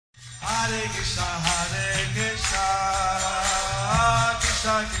Hare Krishna,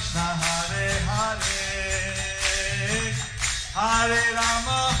 Krishna Krishna, Hare Hare, Hare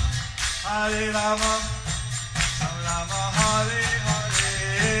Rama, Rama Rama, Hare Hare.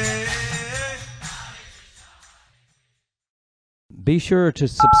 Be sure to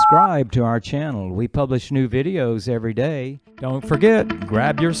subscribe to our channel. We publish new videos every day. Don't forget,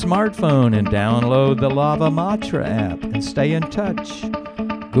 grab your smartphone and download the Lava Matra app and stay in touch.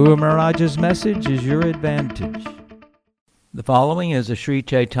 Guru Maharaj's message is your advantage. The following is a Sri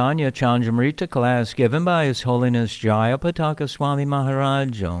Caitanya-candrāmṛta class given by His Holiness Jayapataka Swami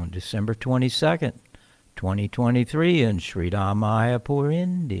Maharaj on December 22nd, 2023 in Sri Māyāpur,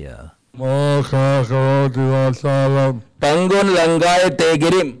 India. Pangun Langaya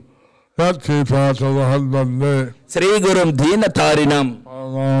Tegirim Sri Gurum Dina Tarinam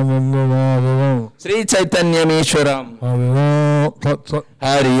Sri Chaitanya-mīśwaram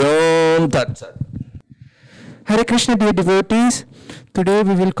Hari Om Tat Sat. Hare Krishna, dear devotees. Today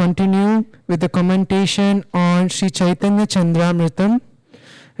we will continue with the commentation on Sri Caitanya-candrāmṛtam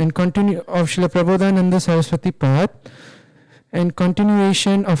and continue of Srila Prabodhananda Saraswati Path and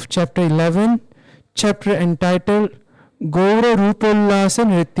continuation of chapter 11, chapter entitled Gaura Rupollasa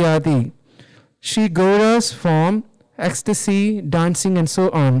Nrityadi, Sri Gaura's form, ecstasy, dancing and so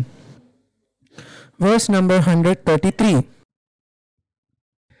on. Verse number 133.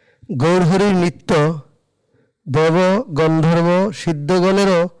 গৌরহরির নৃত্য দেব গন্ধর্ব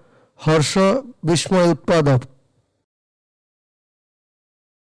সিদ্ধগণেরও হর্ষ বিস্ময় উৎপাদক.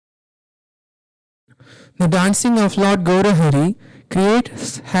 The dancing of Lord Gaurahari creates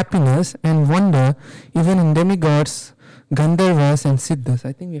happiness and wonder even in demigods, Gandharvas and Siddhas.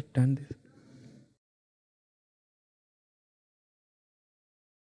 I think we have done this.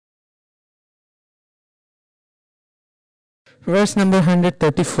 Verse number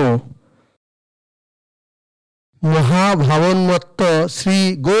 134. মহাভাবন্মত্ত Shri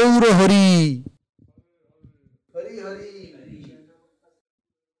Gaurhari. Hari Hari.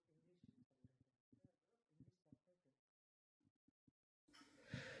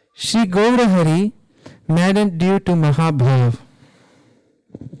 Shri Gaurahari, maddened due to Mahabhav.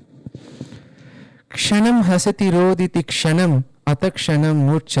 Kshanam hasati roditi kshanam atakshanam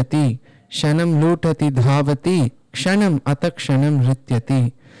murchati shanam lutati dhavati kshanam atakshanam rityati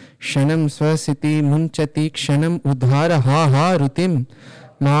shanam swasiti munchati kshanam udhara ha ha rutim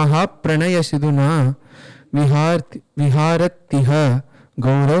maha pranaya siduna viharattiha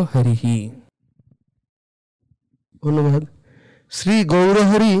Gauraharihi. অনুবাদ. শ্রী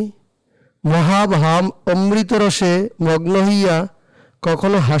গৌরহরি মহাভাব অমৃতরসে মগ্ন হইয়া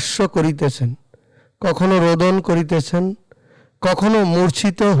কখনো হাস্য করিতেছেন, কখনো রোদন করিতেছেন, কখনো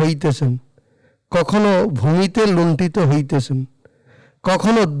মূর্ছিত হইতেছেন, কখনো ভূমিতে লুণ্ঠিত হইতেছেন,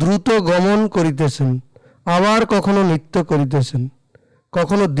 কখনো দ্রুত গমন করিতেছেন, আবার কখনো নৃত্য করিতেছেন,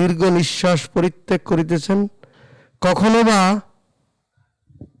 কখনো দীর্ঘ নিঃশ্বাস পরিত্যাগ করিতেছেন, কখনো বা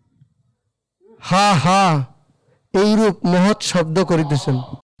হা হা এইরূপ মহৎ শব্দ করিতেছেন।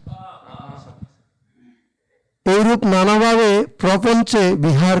 এইরূপ নানাভাবে প্রপঞ্চে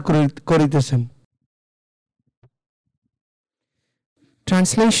বিহার করিতেছেন।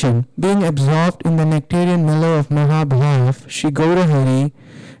 Translation: Being absorbed in the nectarian mellow of Mahabhav, Shri Gaurahari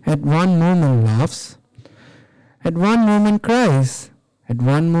at one moment laughs, at one moment cries, at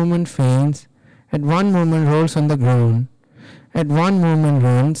one moment faints, at one moment rolls on the ground, at one moment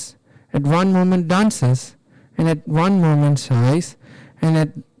runs, at one moment dances, and at one moment sighs, and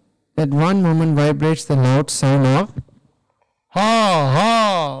at one moment vibrates the loud sound of ha ha.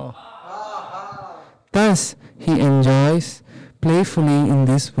 Thus he enjoys playfully in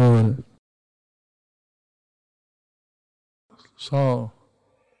this world. So,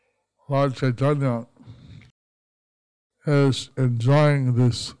 Lord Chaitanya is enjoying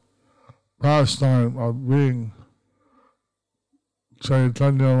this pastime of being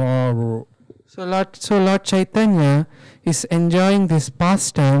Caitanya-candrāmṛtam. So Lord Chaitanya is enjoying this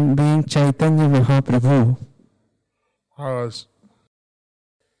pastime being Chaitanya Mahaprabhu. I was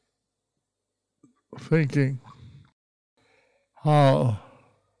thinking how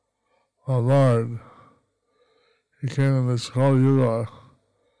the Lord, He came in this Kali Yuga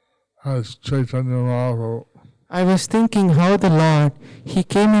as Chaitanya Mahaprabhu. I was thinking how the Lord, He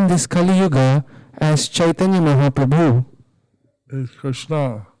came in this Kali Yuga as Chaitanya Mahaprabhu. Is Krishna,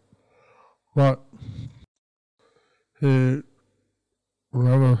 but He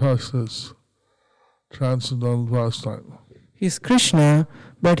manifests this transcendental pastime. He is Krishna,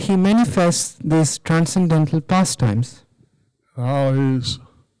 but He manifests these transcendental pastimes. How He's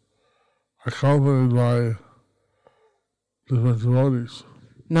accompanied by different devotees.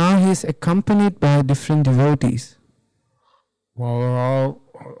 Now he is accompanied by different devotees. Balaram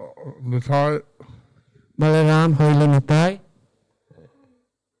Nitai, Balaram Hoila Nitai,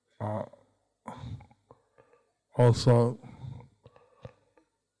 also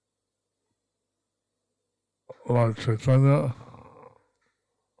Lord Chaitanya,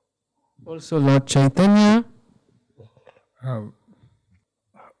 also Lord Chaitanya, and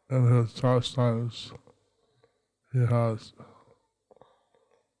in his pastimes he has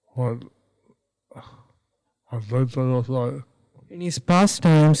what Advaita Gosai, in his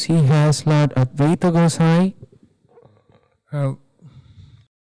pastimes he has Lord Advaita Gosai, and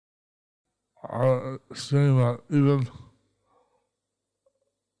I seeing that even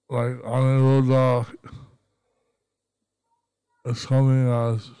like Aniruddha is coming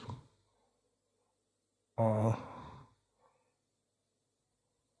as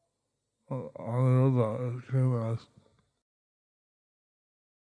Aniruddha came as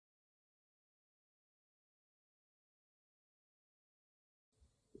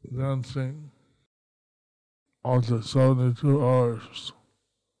dancing after 72 hours.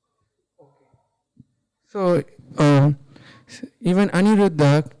 So, even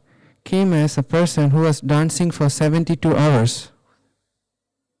Aniruddha came as a person who was dancing for 72 hours.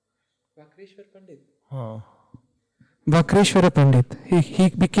 Vakreshwara Pandit.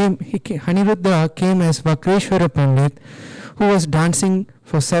 Aniruddha came as Vakreshwara Pandit who was dancing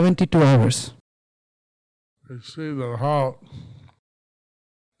for 72 hours. You see that how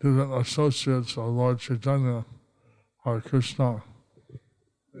different associates of Lord Chaitanya or Krishna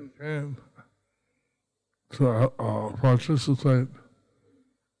came to participate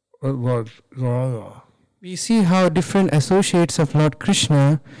with Lord Gauranga. We see how different associates of Lord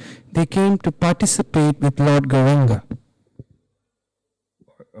Krishna, they came to participate with Lord Gauranga.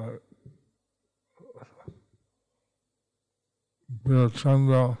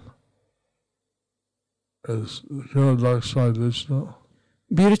 Chandra is Kshirodakashayi Vishnu.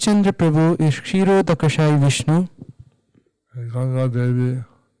 Birchandra Prabhu is Kshirodakashayi Vishnu. And Ganga Devi,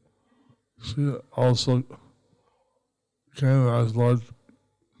 she also came as Lord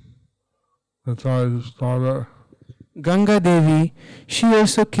Nitai's daughter. Ganga Devi, she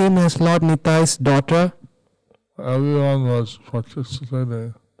also came as Lord Nitai's daughter. Everyone was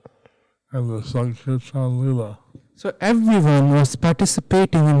participating in the Sankirtan Leela. So everyone was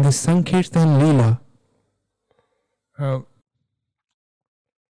participating in this Sankirtan Leela. And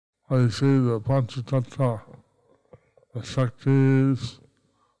I see the Panchatattva, the Shaktis,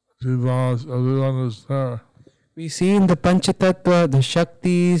 the Jivas, everyone is there. We see in the Panchatattva, the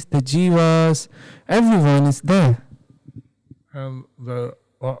Shaktis, the Jivas, everyone is there. And they're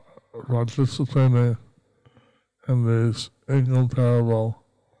participating in these incomparable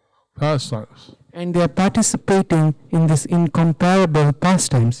pastimes. And they are participating in this incomparable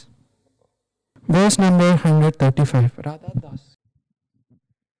pastimes. Verse number 135. Radha Das.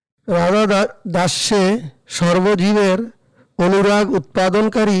 Radha দাস্যে সর্বজীবের অনুরাগ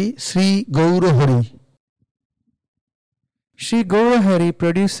উৎপাদনকারী Shri Gaurhari. Sri Gaurahari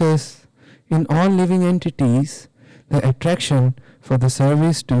produces in all living entities the attraction for the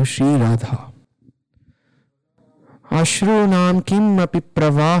service to Sri Radha. Ashrunam kim api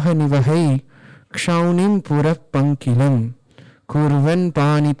pravaha nivahai kshaunim purah pankilam kurvan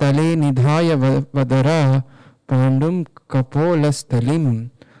panitale nidhaya vadara pandum kapolastalim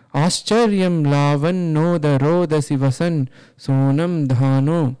Ascharyam lavan no daroda sivasan sonam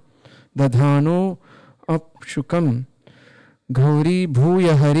dadhano apshukam Gauri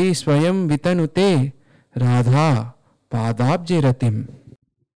bhuya hari swayam vitanute Radha padabje ratim.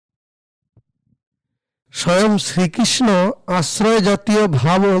 স্বয়ং শ্রীকৃষ্ণ আশ্রয় জাতীয়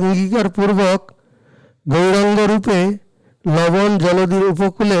ভাব অঙ্গীকার পূর্বক গৌরাঙ্গ রূপে লবণ জলধির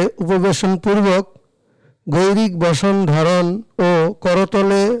উপকূলে উপবেশন পূর্বক গৈরিক বসন ধারণ ও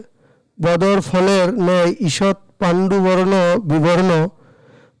করতলে বদর ফলের ন্যায় ঈষৎ পাণ্ডুবর্ণ বিবর্ণ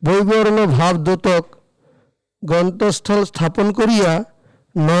বৈবর্ণ ভাবদ্যোতক গন্তস্থল স্থাপন করিয়া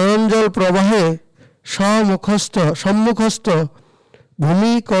নয়নজল প্রবাহে সম্মুখস্থ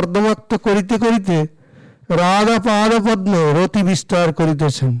ভূমি কর্দমাক্ত করিতে করিতে রাধা পাদপদ্মে রতি বিস্তার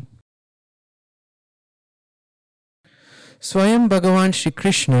করিতেছেন। Swayam Bhagavan Shri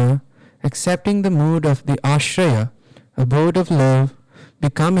Krishna, accepting the mood of the Ashraya, abode of love,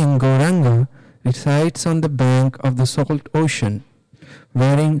 becoming Gauranga, resides on the bank of the salt ocean,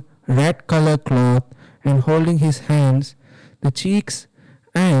 wearing red color cloth and holding his hands, the cheeks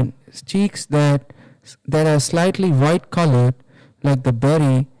that are slightly white colored like the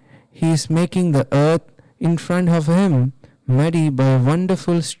berry. He is making the earth in front of him muddy by a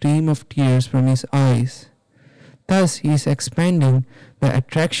wonderful stream of tears from his eyes. Thus he is expanding the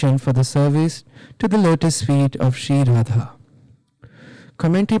attraction for the service to the lotus feet of Sri Radha.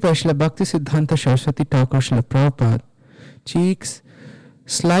 Commentary by Srila Bhaktisiddhanta Saraswati Thakur Srila Prabhupada. Cheeks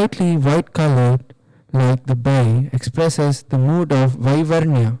slightly white colored like the bay expresses the mood of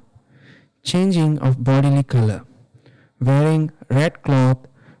Vaivarnya, changing of bodily color. Wearing red cloth,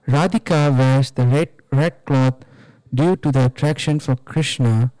 Radhika wears the red cloth due to the attraction for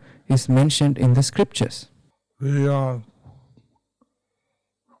Krishna is mentioned in the scriptures. The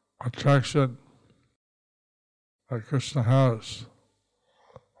attraction that Krishna has,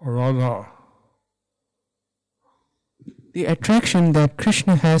 or Radha, the attraction that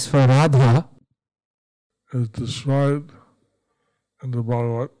Krishna has for Radha is described in the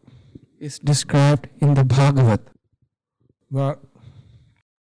Bhagavad. Is described in the Bhagavad. That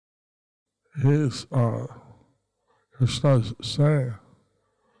is, Krishna is saying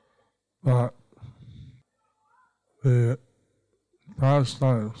that the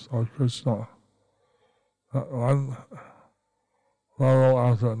pastimes of Krishna, that one level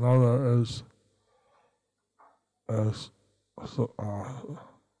after another is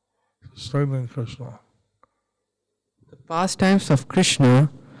sustaining Krishna. The pastimes of Krishna,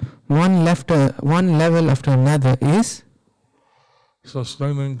 one level after another is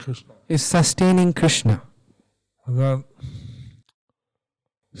sustaining Krishna. Is sustaining Krishna. And then,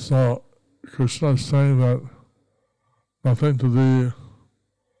 so Krishna is saying that nothing to be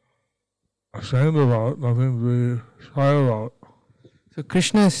ashamed about, nothing to be shy about. So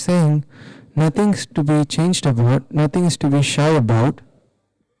Krishna is saying nothing's to be changed about, nothing is to be shy about.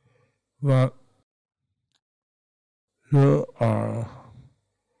 That you are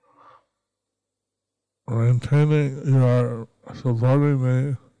maintaining, you are supporting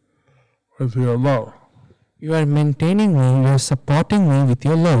me with your love. You are maintaining me, you are supporting me with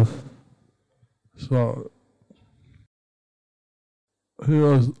your love. So he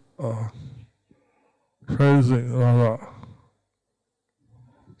was praising Radha.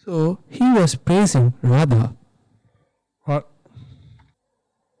 So he was praising Radha. But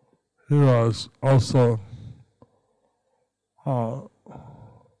he was also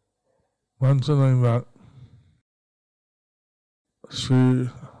mentioning that she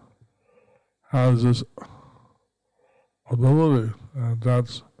has this ability, and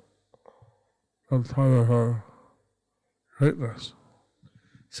that's part of her greatness.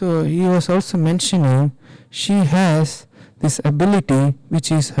 So he was also mentioning she has this ability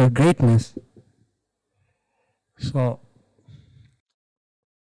which is her greatness. So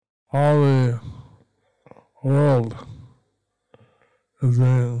all the world is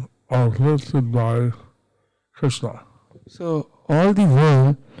being uplifted by Krishna. So all the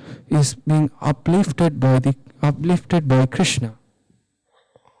world is being uplifted by Krishna.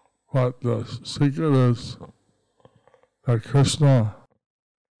 But the secret is that Krishna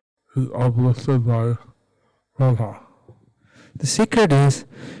is uplifted by Radha. The secret is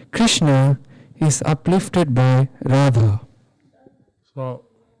Krishna is uplifted by Radha. So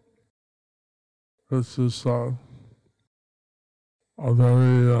this is a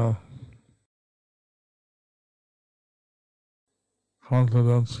very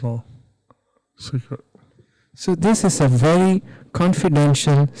confidential secret. So this is a very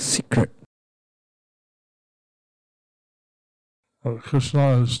confidential secret.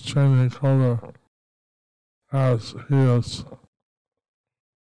 Krishna is changing color as he is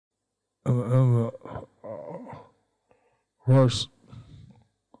in the verse.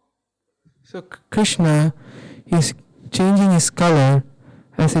 So Krishna is changing his color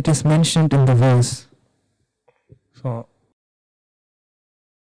as it is mentioned in the verse. So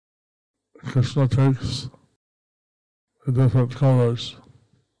Krishna takes the different colors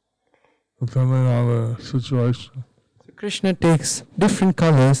depending on the situation. So Krishna takes different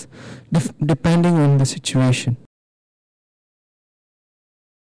colors depending on the situation.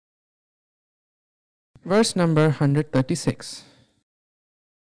 Verse number 136.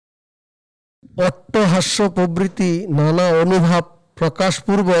 অট্টহাস্য প্রভৃতি নানা অনুভাব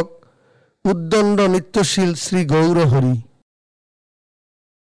প্রকাশপূর্বক উদ্দণ্ড নিত্যশীল Shri Gaurhari.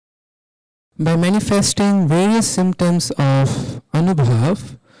 By manifesting various symptoms of anubhav,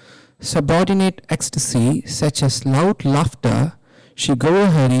 subordinate ecstasy such as loud laughter, Shri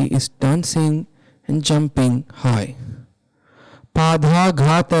Gaurahari is dancing and jumping high. Padha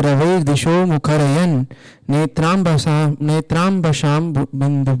ghata ravir disho mukharayan netrambasham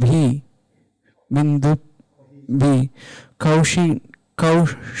bindubhi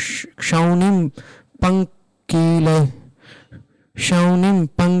kaushaunim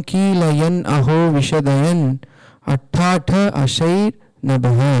pankilayan aho vishadayan athatha ashair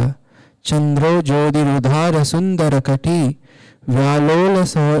nabha chandro jodirudhara sundara kati Vyalola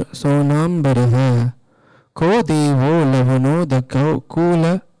sonambaraha ko devo lavanoda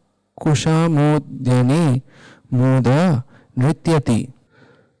kula kushamodyane muda nrityati.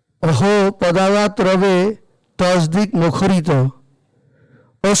 অহো পদাবাত রবে তসদিক মুখরিত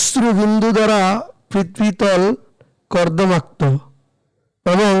অশ্রুবিন্দু দ্বারা পৃথ্বীতল কর্দমাক্ত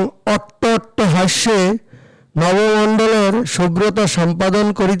এবং অট্ট অট্ট হাস্যে নবমণ্ডলের শুভ্রতা সম্পাদন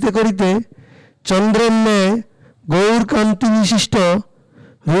করিতে করিতে চন্দ্রের গৌরকান্তি বিশিষ্ট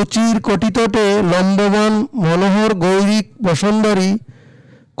রুচির কটিতটে লম্বমান মনোহর গৌরিক বসুন্ধরী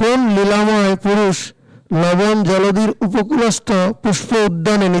কোন লীলাময় পুরুষ লবণ জলধির উপকূলস্থ পুষ্প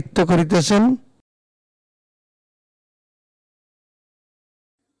উদ্যানে নৃত্য করিতেছেন?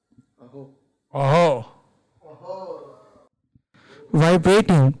 Aho.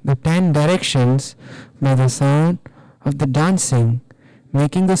 Vibrating the 10 directions by the sound of the dancing,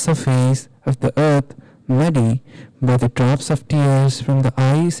 making the surface of the earth muddy by the drops of tears from the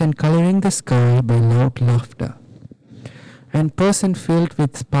eyes and coloring the sky by loud laughter. And person filled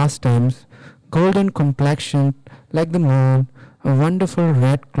with pastimes, golden complexioned like the moon, a wonderful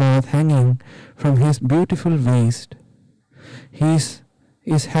red cloth hanging from his beautiful waist. He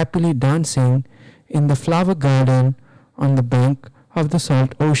is happily dancing in the flower garden on the bank of the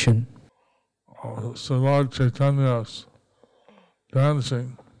salt ocean. So Lord Chaitanya's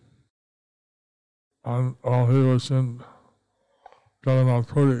dancing while he was in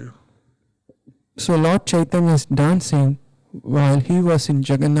Jagannath-puri. So Lord Chaitanya is dancing while he was in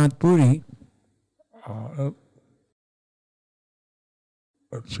Jagannath-puri.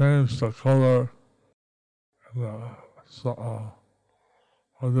 It changed the color and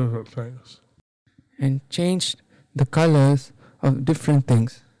of different things. And changed the colors of different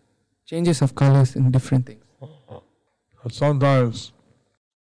things. Changes of colors in different things. Sometimes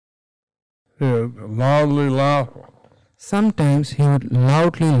he would loudly laugh. Sometimes he would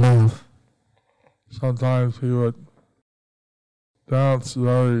loudly laugh. Sometimes he would dance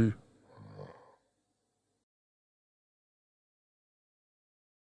very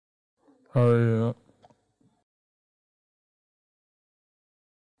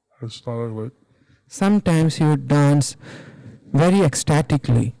ecstatically. Sometimes he would dance very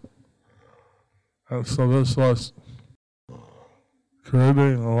ecstatically. And so this was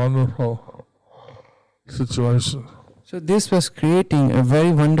creating a wonderful situation. So this was creating a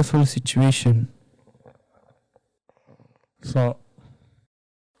very wonderful situation. So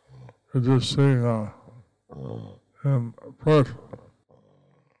you're just seeing in Perth,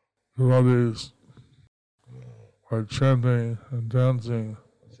 devotees were chanting and dancing.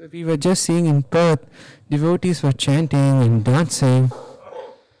 So we were just seeing in Perth, devotees were chanting and dancing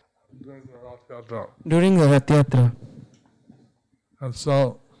during the Rath Yatra. And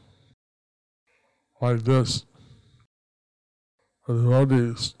so, like this, the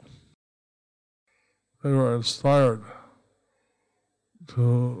devotees, they were inspired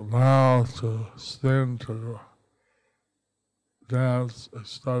to laugh, to sing, to dance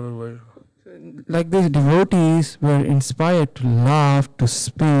excitedly. Like these devotees were inspired to laugh, to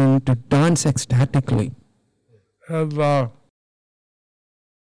spin, to dance ecstatically. And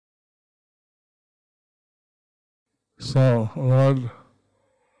so Lord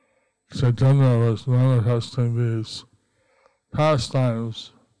Chaitanya was manifesting these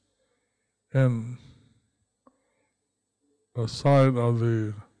pastimes in the side of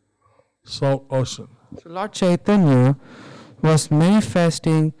the salt ocean. So Lord Chaitanya was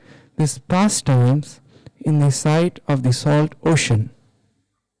manifesting these pastimes in the sight of the salt ocean.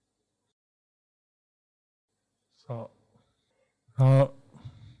 So now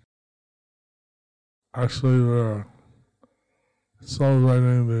actually we're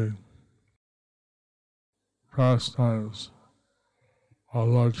celebrating the pastimes of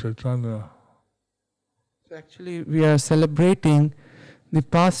Lord Chaitanya. So actually we are celebrating the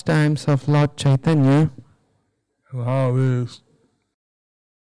pastimes of Lord Chaitanya and how these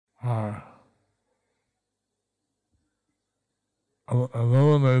are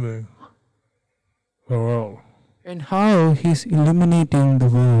illuminating the world. and how he is illuminating the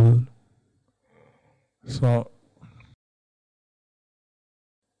world. So,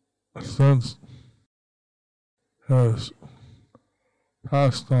 since his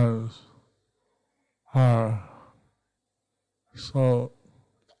pastimes are so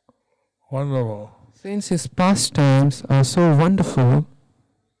wonderful Since his pastimes are so wonderful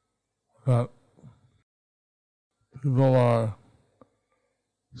that people are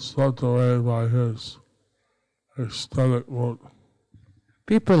swept away by his ecstatic mood.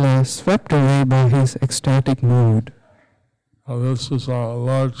 people are swept away by his ecstatic mood. Now this is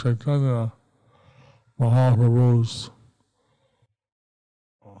Lord Caitanya Mahaprabhu's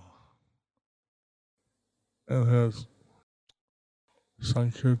in his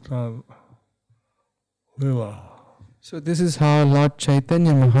Sankirtan Leela. So this is how Lord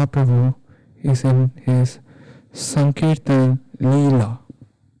Chaitanya Mahaprabhu is in his Sankirtan Leela.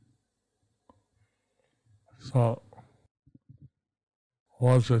 So,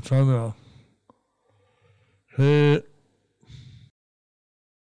 Lord Chaitanya, he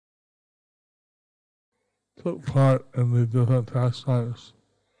took part in the different pastimes,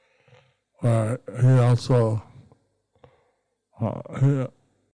 where he also he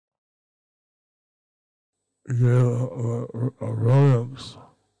gave a brilliance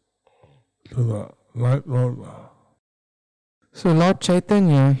to the night mode. So Lord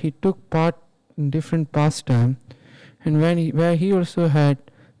Chaitanya, he took part in different pastimes, and where he also had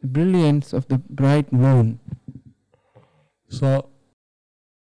the brilliance of the bright moon. So,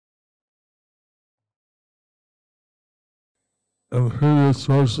 in previous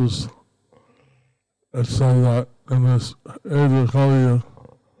sources, it said that in this age of Kali,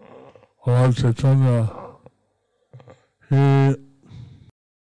 Lord Chaitanya, he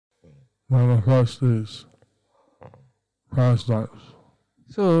manifests these pastimes.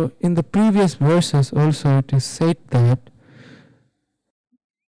 So in the previous verses also it is said that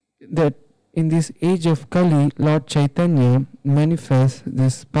in this age of Kali, Lord Chaitanya manifests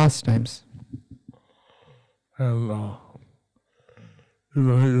these pastimes. And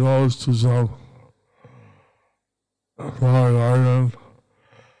even he goes to some flower garden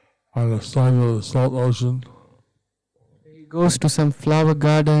on the side of the salt ocean. He goes to some flower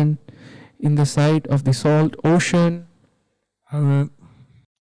garden in the side of the salt ocean. And then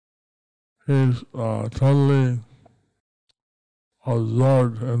he's totally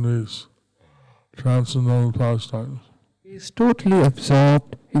absorbed in these transcendental pastimes. He is totally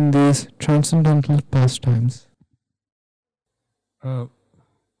absorbed in these transcendental pastimes. And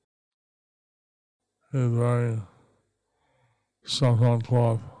he's wearing saffron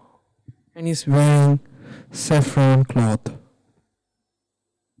cloth. And he's wearing saffron cloth.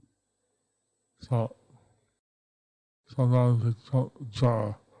 So sometimes he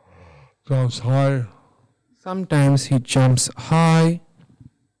jumps high. Sometimes he jumps high.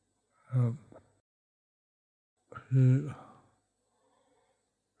 And he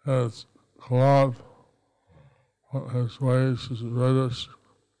has cloth on his waist is reddish.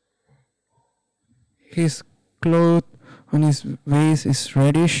 His cloth on his waist is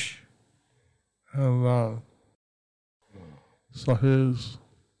reddish. And so he's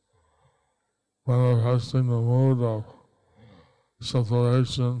manifesting the mood of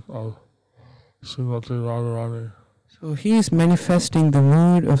separation of Srimati Radharani. So he is manifesting the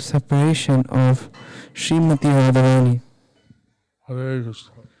mood of separation of Srimati Radharani. Hare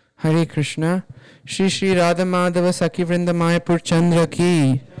Krishna. Hare Krishna. Shri Shri Radha Madhava Sakhi Vrinda Māyāpur Chandra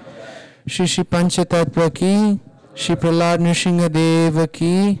ki. Shri Shri Panchatattva ki. Shri Prahlad Nrsimha Deva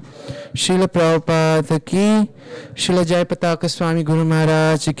ki. Srila Prabhupada ki. Srila Jayapataka Swami Guru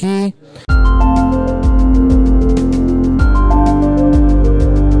Maharaj ki.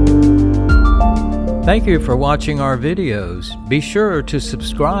 Thank you for watching our videos. Be sure to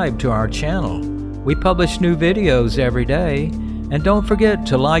subscribe to our channel. We publish new videos every day, and don't forget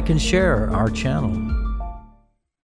to like and share our channel.